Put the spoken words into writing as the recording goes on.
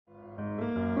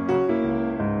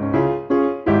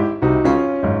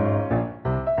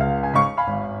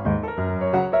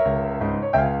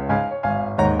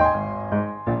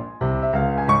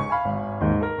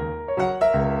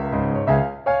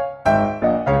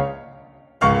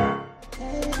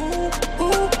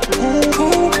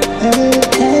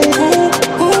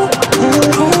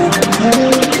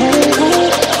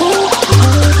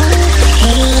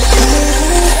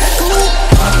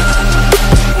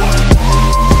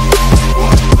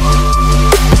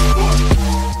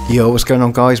Yo, what's going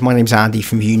on guys, my name's Andy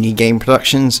from MCS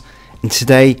Productionz, and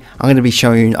today I'm going to be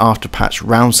showing you an after patch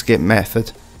round skip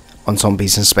method on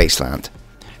zombies in Spaceland.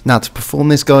 Now to perform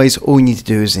this guys, all you need to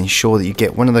do is ensure that you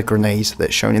get one of the grenades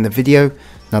that's shown in the video.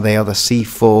 Now they are the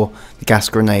C4, the gas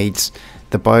grenades,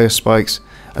 the biospikes,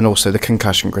 and also the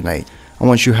concussion grenade. And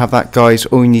once you have that guys,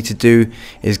 all you need to do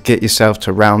is get yourself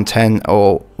to round 10,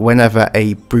 or whenever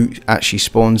a brute actually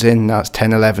spawns in. Now it's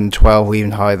 10, 11, 12, or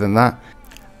even higher than that.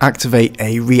 Activate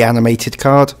a reanimated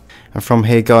card, and from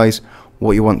here guys,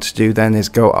 what you want to do then is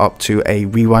go up to a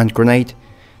rewind grenade.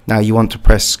 Now you want to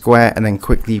press square and then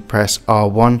quickly press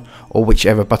R1 or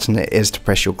whichever button it is to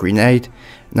press your grenade.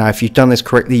 Now if you've done this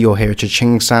correctly, you'll hear a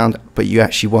cha-ching sound, but you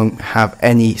actually won't have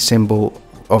any symbol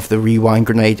of the rewind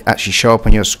grenade actually show up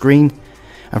on your screen.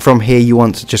 And from here you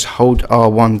want to just hold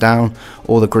R1 down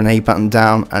or the grenade button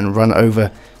down and run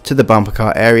over to the bumper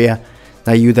cart area.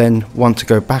 Now you then want to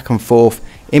go back and forth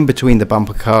in between the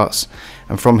bumper carts,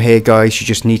 and from here guys, you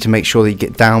just need to make sure that you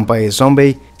get down by a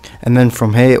zombie, and then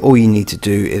from here all you need to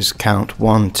do is count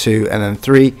 1, 2 and then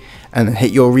 3 and then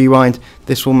hit your rewind.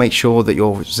 This will make sure that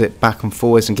you'll zip back and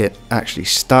forwards and get actually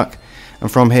stuck,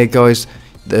 and from here guys,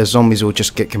 the zombies will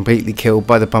just get completely killed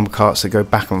by the bumper carts that go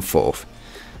back and forth.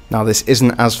 Now this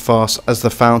isn't as fast as the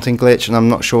fountain glitch, and I'm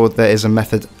not sure there is a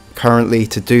method currently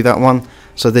to do that one,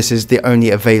 so this is the only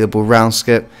available round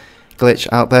skip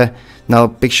glitch out there. Now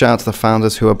big shout out to the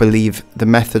founders, who I believe the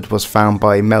method was found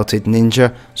by Melted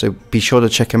Ninja, so be sure to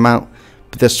check him out.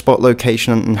 But the spot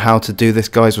location and how to do this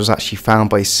guys was actually found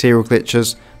by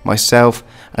CerealGlitchers, myself,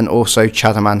 and also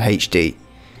ChadderManHD.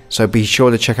 So be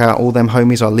sure to check out all them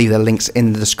homies, I'll leave their links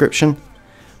in the description.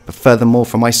 But furthermore,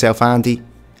 for myself Andy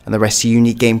and the rest of the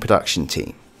MCS Production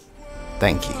team,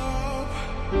 thank you.